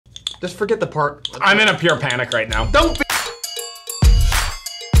Just forget the part. I'm in a pure panic right now. Don't be.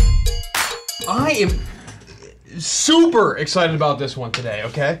 I am super excited about this one today,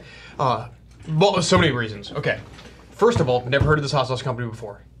 okay? Well, so many reasons. Okay. First of all, never heard of this hot sauce company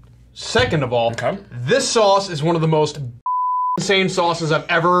before. Second of all, this sauce is one of the most insane sauces I've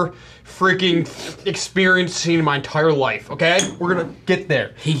ever freaking experienced, seen in my entire life, okay? We're gonna get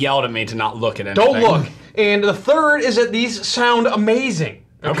there. He yelled at me to not look at anything. Don't look. And the third is that these sound amazing,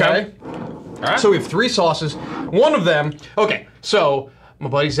 okay? All right. So we have 3 sauces. One of them, okay, so my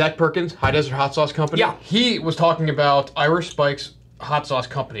buddy Zach Perkins, High Desert Hot Sauce Company. Yeah. He was talking about Irish Spike's Hot Sauce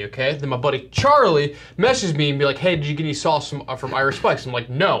Company, okay? Then my buddy Charlie messaged me and be like, hey, did you get any sauce from Irish Spike's? I'm like,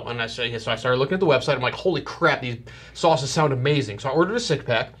 no. And I said, yeah. So I started looking at the website. I'm like, holy crap, these sauces sound amazing. So I ordered a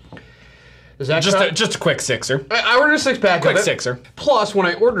 6-pack. Just a quick sixer. I ordered a 6-pack. Quick sixer. Plus, when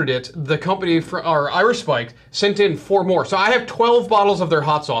I ordered it, the company for our Irish Spike sent in 4 more. So I have 12 bottles of their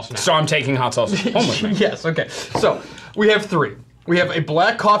hot sauce now. So I'm taking hot sauce home with me. Yes, okay. So we have 3. We have a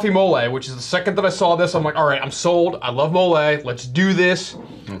black coffee mole, which is the second that I saw this, I'm like, all right, I'm sold. I love mole. Let's do this.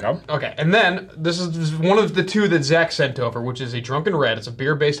 Okay. Okay, and then this is one of the 2 that Zach sent over, which is a Drunken Red. It's a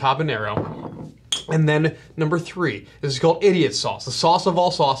beer-based habanero. And then number 3, this is called Idiot Sauce, the sauce of all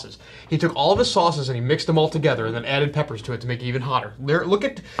sauces. He took all of his sauces and he mixed them all together and then added peppers to it to make it even hotter. Look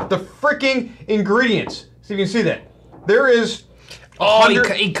at the freaking ingredients. See if you can see that. There is... Oh,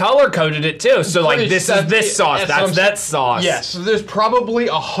 he color-coded it too. So like this is this sauce, that's that sauce. Yes, so there's probably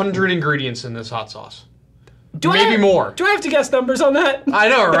 100 ingredients in this hot sauce. Maybe more. Do I have to guess numbers on that? I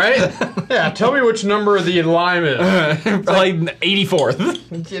know, right? Yeah, tell me which number the lime is. Like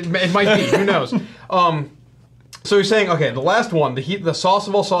 84th. It might be, who knows. So he's saying, okay, the last one, the sauce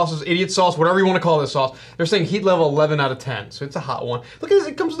of all sauces, idiot sauce, whatever you want to call this sauce, they're saying heat level 11 out of 10. So it's a hot one. Look at this,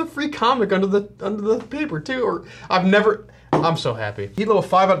 it comes with a free comic under the paper too. I'm so happy. Heat level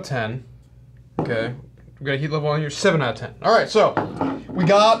 5 out of 10. Okay. We got a heat level on here, 7 out of 10. All right, so we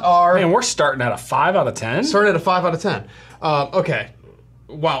got our... Man, we're starting at a 5 out of 10? Starting at a 5 out of 10. Okay.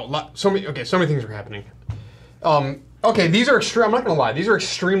 Wow, so many things are happening. Okay, these are extreme, I'm not gonna lie, these are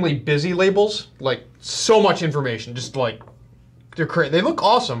extremely busy labels. Like, so much information, just like, they're crazy. They look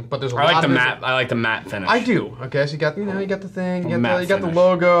awesome, but there's a lot of... I like the matte finish. I do. Okay, so you got the thing, you got the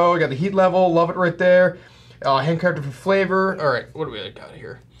logo, you got the heat level, love it right there. Handcrafted for flavor. All right, what do we got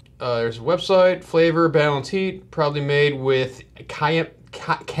here? There's a website, flavor, balance, heat, proudly made with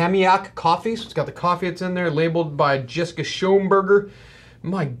Kamiak coffee. So it's got the coffee that's in there, labeled by Jessica Schoenberger.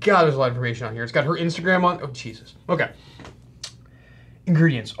 My God, there's a lot of information on here. It's got her Instagram on. Oh, Jesus. Okay.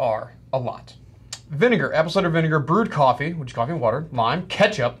 Ingredients are a lot. Vinegar, apple cider vinegar, brewed coffee, which is coffee and water, lime,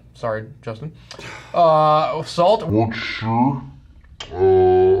 ketchup. Sorry, Justin. Salt.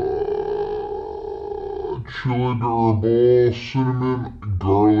 Chili ball, cinnamon,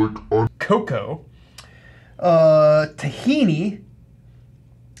 garlic, cocoa, tahini,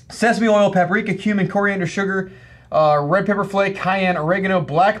 sesame oil, paprika, cumin, coriander, sugar, red pepper flake, cayenne, oregano,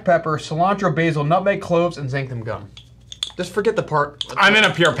 black pepper, cilantro, basil, nutmeg, cloves, and xanthan gum. Just forget the part. I'm in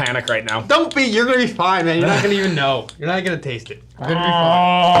a pure panic right now. Don't be. You're gonna be fine, man. You're not gonna even know. You're not gonna taste it. You're gonna be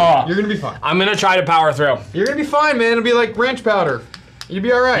fine. You're gonna be fine. I'm gonna try to power through. You're gonna be fine, man. It'll be like ranch powder. You'd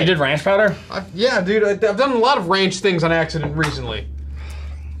be all right. You did ranch powder? Yeah, dude. I've done a lot of ranch things on accident recently.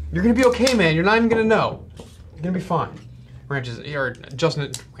 You're gonna be okay, man. You're not even gonna know. You're gonna be fine. Ranch is, or Justin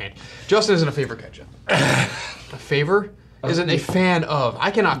isn't a favorite ketchup. A favor? Isn't a fan of.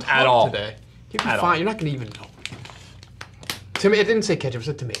 I cannot talk at all today. You'll be fine. You're not gonna even know. It didn't say ketchup. It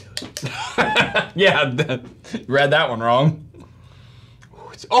said tomatoes. Yeah, read that one wrong.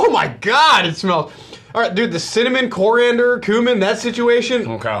 Oh my God! It smells. All right, dude, the cinnamon, coriander, cumin, that situation,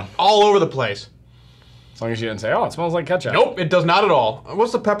 okay, all over the place. As long as you didn't say, oh, it smells like ketchup. Nope, it does not at all.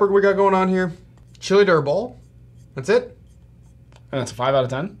 What's the pepper we got going on here? Chili ball. That's it? And that's a 5 out of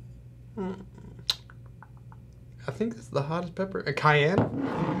 10? I think it's the hottest pepper. Cayenne?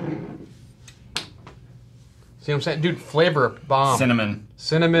 See what I'm saying? Dude, flavor bomb.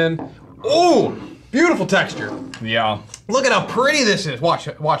 Cinnamon. Ooh, beautiful texture. Yeah. Look at how pretty this is. Watch,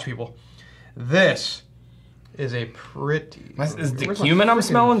 people. This is a pretty... Is the cumin I'm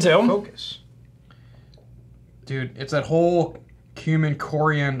smelling too? Focus. Dude, it's that whole cumin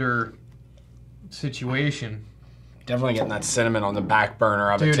coriander situation. Definitely getting that cinnamon on the back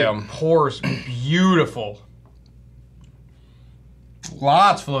burner of it too. Dude, it pours beautiful.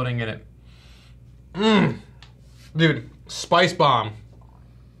 Lots floating in it. Mmm. Dude, spice bomb.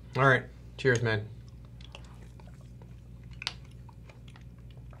 All right, cheers, man.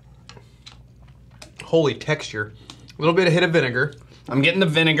 Holy texture. A little bit of hit of vinegar. I'm getting the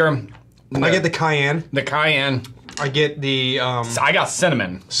vinegar. I get the cayenne. The cayenne. I get the I got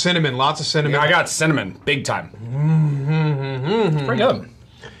cinnamon. Cinnamon, lots of cinnamon. Yeah, I got cinnamon, big time. It's pretty good.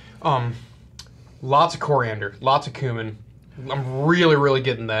 Lots of coriander, lots of cumin. I'm really, really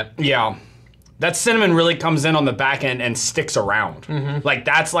getting that. Yeah. That cinnamon really comes in on the back end and sticks around. Like,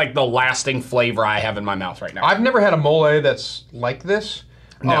 that's like the lasting flavor I have in my mouth right now. I've never had a mole that's like this.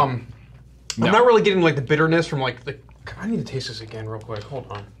 No. I'm not really getting like the bitterness from like the... I need to taste this again real quick. Hold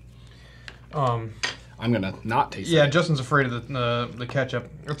on. I'm gonna not taste it. Yeah, Justin's afraid of the ketchup.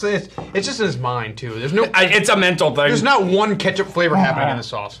 It's just in his mind too. There's no... It's a mental thing. There's not one ketchup flavor happening in the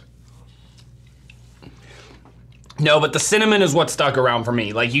sauce. No, but the cinnamon is what stuck around for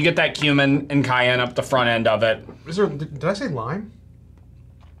me. Like, you get that cumin and cayenne up the front end of it. Did I say lime?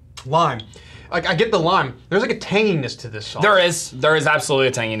 Lime. Like, I get the lime. There's like a tanginess to this sauce. There is absolutely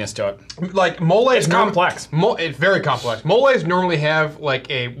a tanginess to it. Like, mole is complex. It's very complex. Moles normally have like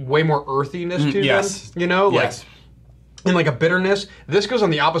a way more earthiness to them. You know? Like, and like a bitterness. This goes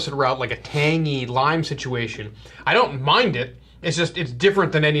on the opposite route, like a tangy lime situation. I don't mind it. It's just, it's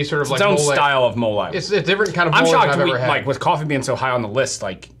different than any sort of It's like own mole. style of mole. It's a different kind of mole I'm shocked than I've ever had. like, with coffee being so high on the list,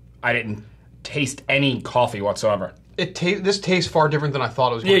 like, I didn't taste any coffee whatsoever. This tastes far different than I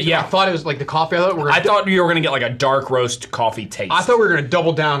thought it was going to. Yeah. I thought it was like the coffee. I thought you were going to get like a dark roast coffee taste. I thought we were going to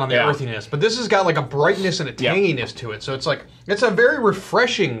double down on the earthiness, but this has got like a brightness and a tanginess to it. So it's like, it's a very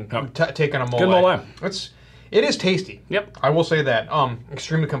refreshing take on a mole. Good mole. It is tasty. Yep. I will say that.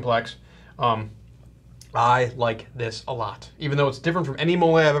 Extremely complex. I like this a lot, even though it's different from any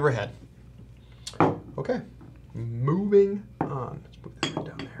mole I've ever had. Okay, moving on. Let's put that right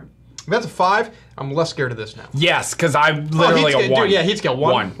down there. If that's a 5, I'm less scared of this now. Yes, because I'm literally a 1. Dude, yeah, heat scale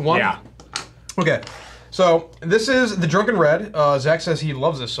 1. 1. Yeah. Okay, so this is the Drunken Red. Zach says he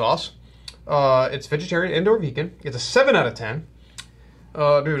loves this sauce. It's vegetarian and/or vegan. It's a 7 out of 10. Do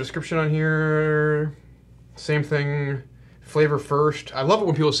a description on here. Same thing. Flavor first. I love it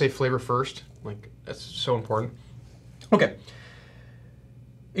when people say flavor first. Like, that's so important. Okay.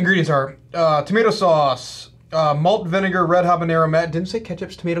 Ingredients are tomato sauce, malt vinegar, red habanero matte. Didn't say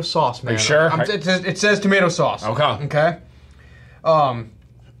ketchup's tomato sauce, man. Are you sure? It says tomato sauce. Okay. Okay.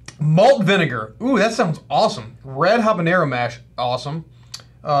 Malt vinegar. Ooh, that sounds awesome. Red habanero mash. Awesome.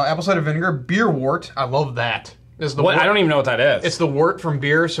 Apple cider vinegar. Beer wort. I love that. This is the What? I don't even know what that is. It's the wort from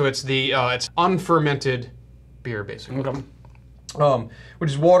beer, so it's the it's unfermented beer, basically. Okay.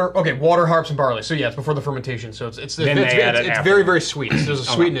 Which is water. Okay, water, hops, and barley. So yeah, it's before the fermentation. So it's after. very, very sweet. There's a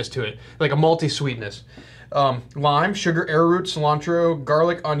sweetness to it, like a malty sweetness. Lime, sugar, arrowroot, cilantro,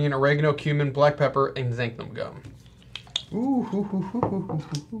 garlic, onion, oregano, cumin, black pepper, and xanthan gum. Ooh,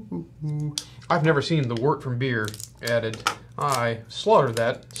 I've never seen the wort from beer added. I slaughtered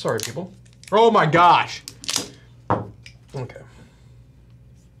that. Sorry, people. Oh my gosh. Okay.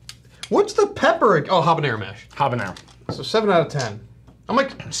 What's the pepper? Oh, habanero mash. Habanero. So 7 out of 10. I'm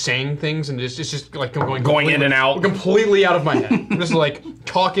like saying things and it's just like going in and out. Completely out of my head. I'm just like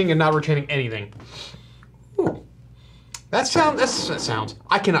talking and not retaining anything. Ooh. That sounds.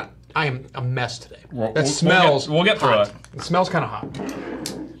 I cannot. I am a mess today. Smells. We'll get through hot. it. It smells kind of hot.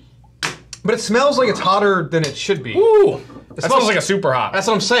 But it smells like it's hotter than it should be. Ooh. It smells like a super hot. That's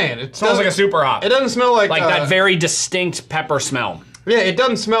what I'm saying. It smells like a super hot. It doesn't smell like that very distinct pepper smell. Yeah, it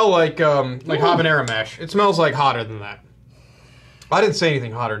doesn't smell like habanero mash. It smells like hotter than that. I didn't say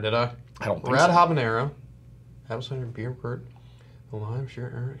anything hotter, did I? I don't think Red so. habanero, apple cider, beer wort, lime,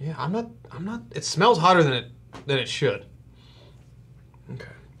 sugar. Yeah, I'm not. It smells hotter than it should. Okay,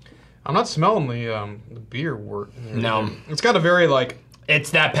 I'm not smelling the beer wort. No, it's got a very like. It's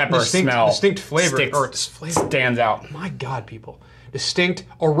that pepper smell. Distinct flavor. Stands out. My God, people. Distinct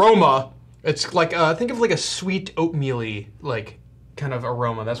aroma. It's like think of like a sweet oatmeal-y like kind of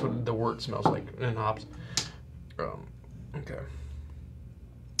aroma. That's what the wort smells like in hops. Okay.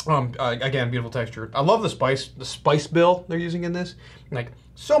 Again, beautiful texture. I love the spice bill they're using in this. Like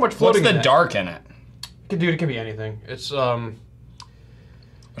so much floating. What's the dark in it? Dude, it can be anything. It's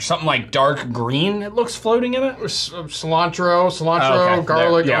Or something like dark green. It looks floating in it. Cilantro, okay.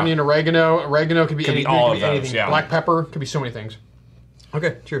 garlic, Yeah. onion, oregano. Oregano could be anything. all Could be of those, anything. yeah. Black pepper could be so many things.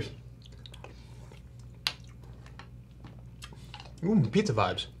 Okay, cheers. Ooh, pizza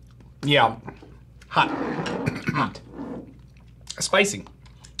vibes. Yeah. Hot. Spicy.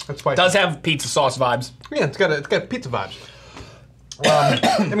 That's spicy. Does have pizza sauce vibes. Yeah, it's got pizza vibes.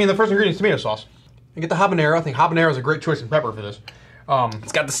 I mean, the first ingredient is tomato sauce. You get the habanero. I think habanero is a great choice in pepper for this.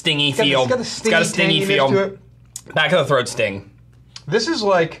 It's got the stingy feel. It's got a stingy feel. to it. Back of the throat sting. This is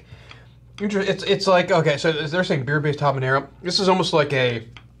like, it's like, okay, so they're saying beer-based habanero. This is almost like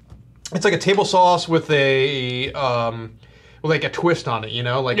it's like a table sauce with a like a twist on it, you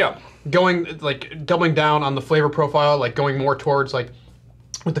know, like Yeah. going like doubling down on the flavor profile, like going more towards like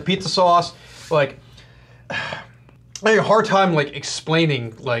with the pizza sauce, like I have a hard time like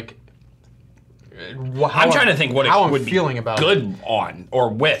explaining like how I'm trying to think what how it I'm would be feeling about good it. on or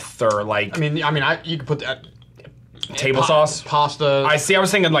with or like. I mean, you could put that table sauce, pasta. I see. I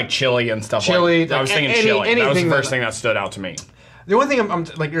was thinking like chili and stuff. Chili, I was like, thinking chili. That was the anything first that- thing that stood out to me. The only thing I'm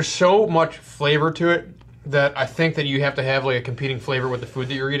like, there's so much flavor to it that I think that you have to have like a competing flavor with the food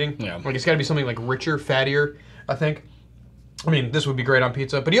that you're eating. Yeah. Like it's got to be something like richer, fattier. I think. I mean, this would be great on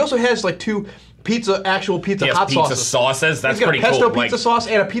pizza, but he also has like two actual pizza He has hot pizza sauces. sauces. That's He's got pretty a pesto cool. pizza Like, sauce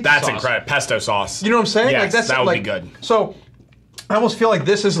and a pizza sauce. that's incredible. Pesto sauce. You know what I'm saying? Yes, like that's that would like, be good. So I almost feel like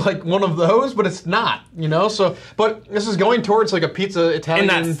this is like one of those, but it's not. You know, so but this is going towards like a pizza Italian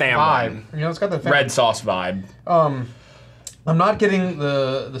In that family. vibe. You know, it's got that family. Red sauce vibe. I'm not getting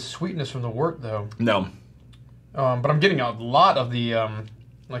the sweetness from the wort though. No. But I'm getting a lot of the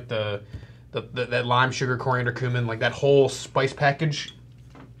like the that lime, sugar, coriander, cumin, like that whole spice package.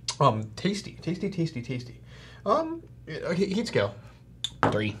 Tasty. Heat scale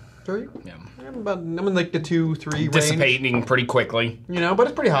 3. 3. Yeah. I'm in like the 2, 3 range. Dissipating pretty quickly. You know, but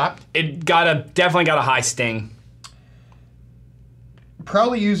it's pretty hot. It definitely got a high sting.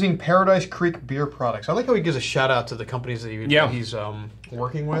 Proudly using Paradise Creek beer products. I like how he gives a shout out to the companies that he's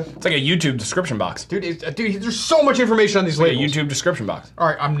working with. It's like a YouTube description box. Dude, there's so much information on these Like a labels. YouTube description box. All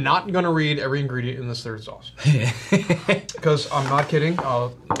right, I'm not gonna read every ingredient in this third sauce because I'm not kidding.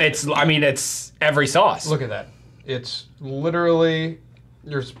 It's every sauce. Look at that. It's literally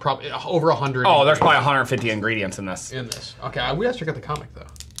there's probably over 100. Oh, there's probably 150 ingredients in this. in this. Okay, we have to check out the comic though.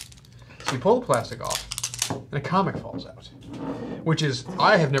 So you pull the plastic off, and a comic falls out, which is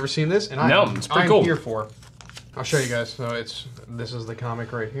I have never seen this, and it's pretty I'm cool. here for. I'll show you guys. So this is the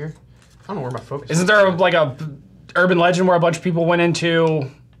comic right here. I don't know where my focus. Isn't there like a urban legend where a bunch of people went into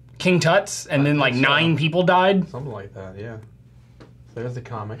King Tut's and then like think so. 9 people died? Something like that, yeah. There's the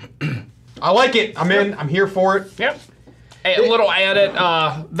comic. I like it. I'm in. I'm here for it. Yep. A little added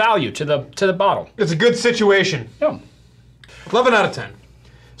value to the bottle. It's a good situation. Yeah. 11 out of 10.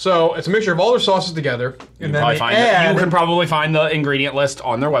 So it's a mixture of all their sauces together, and then You they can probably find the ingredient list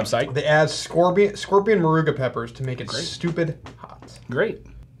on their website. they add scorpion maruga peppers to make it stupid hot. Great.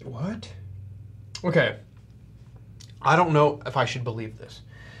 What? Okay. I don't know if I should believe this.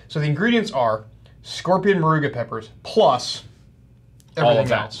 So the ingredients are scorpion maruga peppers plus All of everything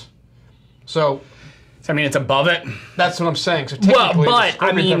that. else. So I mean, it's above it. that's what I'm saying. So technically, but, the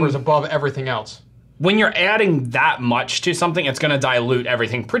scorpion I mean- pepper is above everything else. When you're adding that much to something, it's going to dilute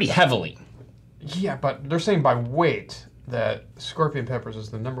everything pretty heavily. Yeah, but they're saying by weight that scorpion peppers is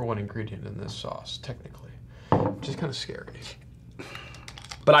the #1 ingredient in this sauce, technically, which is kind of scary.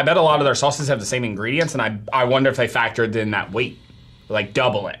 But I bet a lot of their sauces have the same ingredients, and I wonder if they factored in that weight, like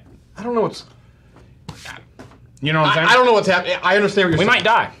double it. I don't know what's. You know what I'm saying? I don't know what's happening. I understand what We you're might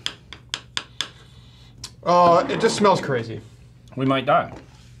die. saying. It just smells crazy. We might die.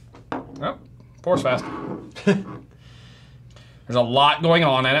 Well, pours fast. There's a lot going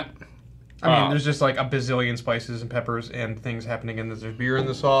on in it. I mean, there's just like a bazillion spices and peppers and things happening in this. There's beer in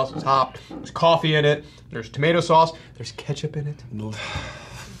the sauce. It's hopped. There's coffee in it. There's tomato sauce. There's ketchup in it.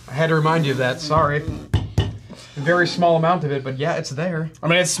 I had to remind you of that. Sorry. A very small amount of it, but yeah, it's there. I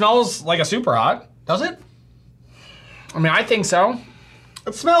mean, it smells like a super hot. Does it? I mean, I think so.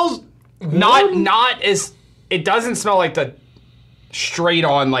 It smells Not as. It doesn't smell like the straight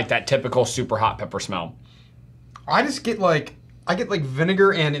on like that typical super hot pepper smell. I just get like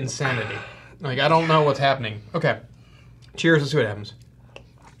vinegar and insanity. Like I don't know what's happening. Okay. Cheers. Let's see what happens.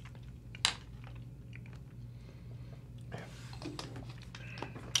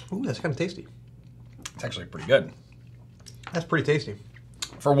 Ooh, that's kind of tasty. It's actually pretty good. That's pretty tasty.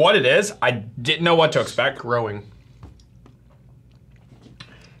 For what it is, I didn't know what to expect. Growing.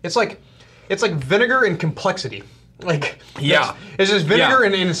 It's like vinegar and complexity. Like Yeah. it's just vinegar Yeah.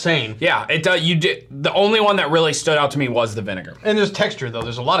 and insane. Yeah, it does. You did. The only one that really stood out to me was the vinegar. And there's texture though.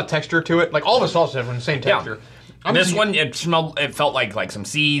 There's a lot of texture to it. Like all the sauces have insane texture. This one, it felt like some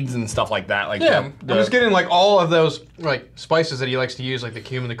seeds and stuff like that. Like Yeah, I'm just getting like all of those like spices that he likes to use, like the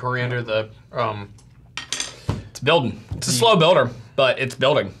cumin, the coriander, the it's building. It's a slow builder, but it's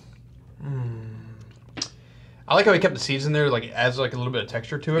building. I like how he kept the seeds in there, like it adds like a little bit of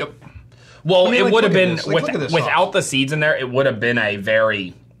texture to it. Yep. Well, I mean, it like, would have look at been this. Like, look at this without sauce. the seeds in there. It would have been a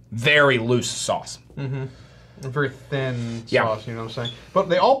very, very loose sauce. A very thin Yeah. sauce, you know what I'm saying? But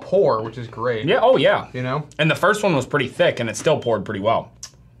they all pour, which is great. Yeah. Oh yeah. You know? And the first one was pretty thick, and it still poured pretty well.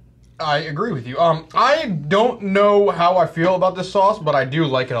 I agree with you. I don't know how I feel about this sauce, but I do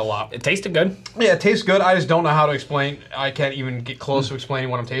like it a lot. It tasted good. Yeah, it tastes good. I just don't know how to explain. I can't even get close to explaining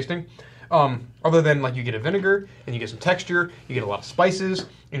what I'm tasting. Other than like you get a vinegar and you get some texture, you get a lot of spices,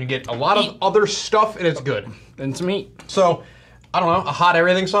 and you get a lot of other stuff, and it's good. And some meat. So, I don't know, a hot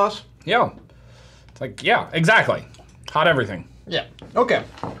everything sauce? Yeah. It's like, yeah, exactly. Hot everything. Yeah. Okay.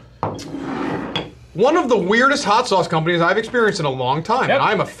 One of the weirdest hot sauce companies I've experienced in a long time, and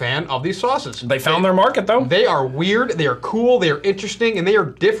I'm a fan of these sauces. They found their market, though. They are weird, they are cool, they are interesting, and they are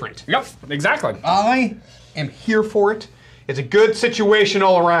different. Yep, exactly. I am here for it. It's a good situation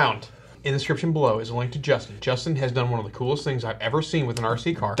all around. In the description below is a link to Justin. Justin has done one of the coolest things I've ever seen with an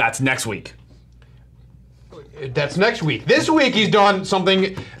RC car. That's next week. That's next week. This week he's done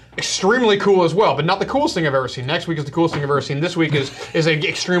something extremely cool as well, but not the coolest thing I've ever seen. Next week is the coolest thing I've ever seen. This week is an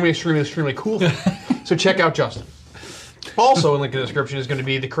extremely cool thing. So check out Justin. Also, in link in the description is going to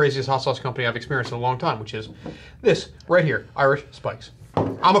be the craziest hot sauce company I've experienced in a long time, which is this right here, Irish Spikes.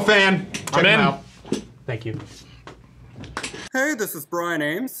 I'm a fan. Check them out. Thank you. Hey, this is Brian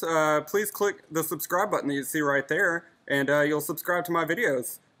Ames. Please click the subscribe button that you see right there, and you'll subscribe to my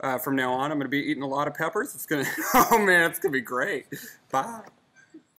videos. From now on, I'm going to be eating a lot of peppers. It's going to, oh man, it's going to be great. Bye.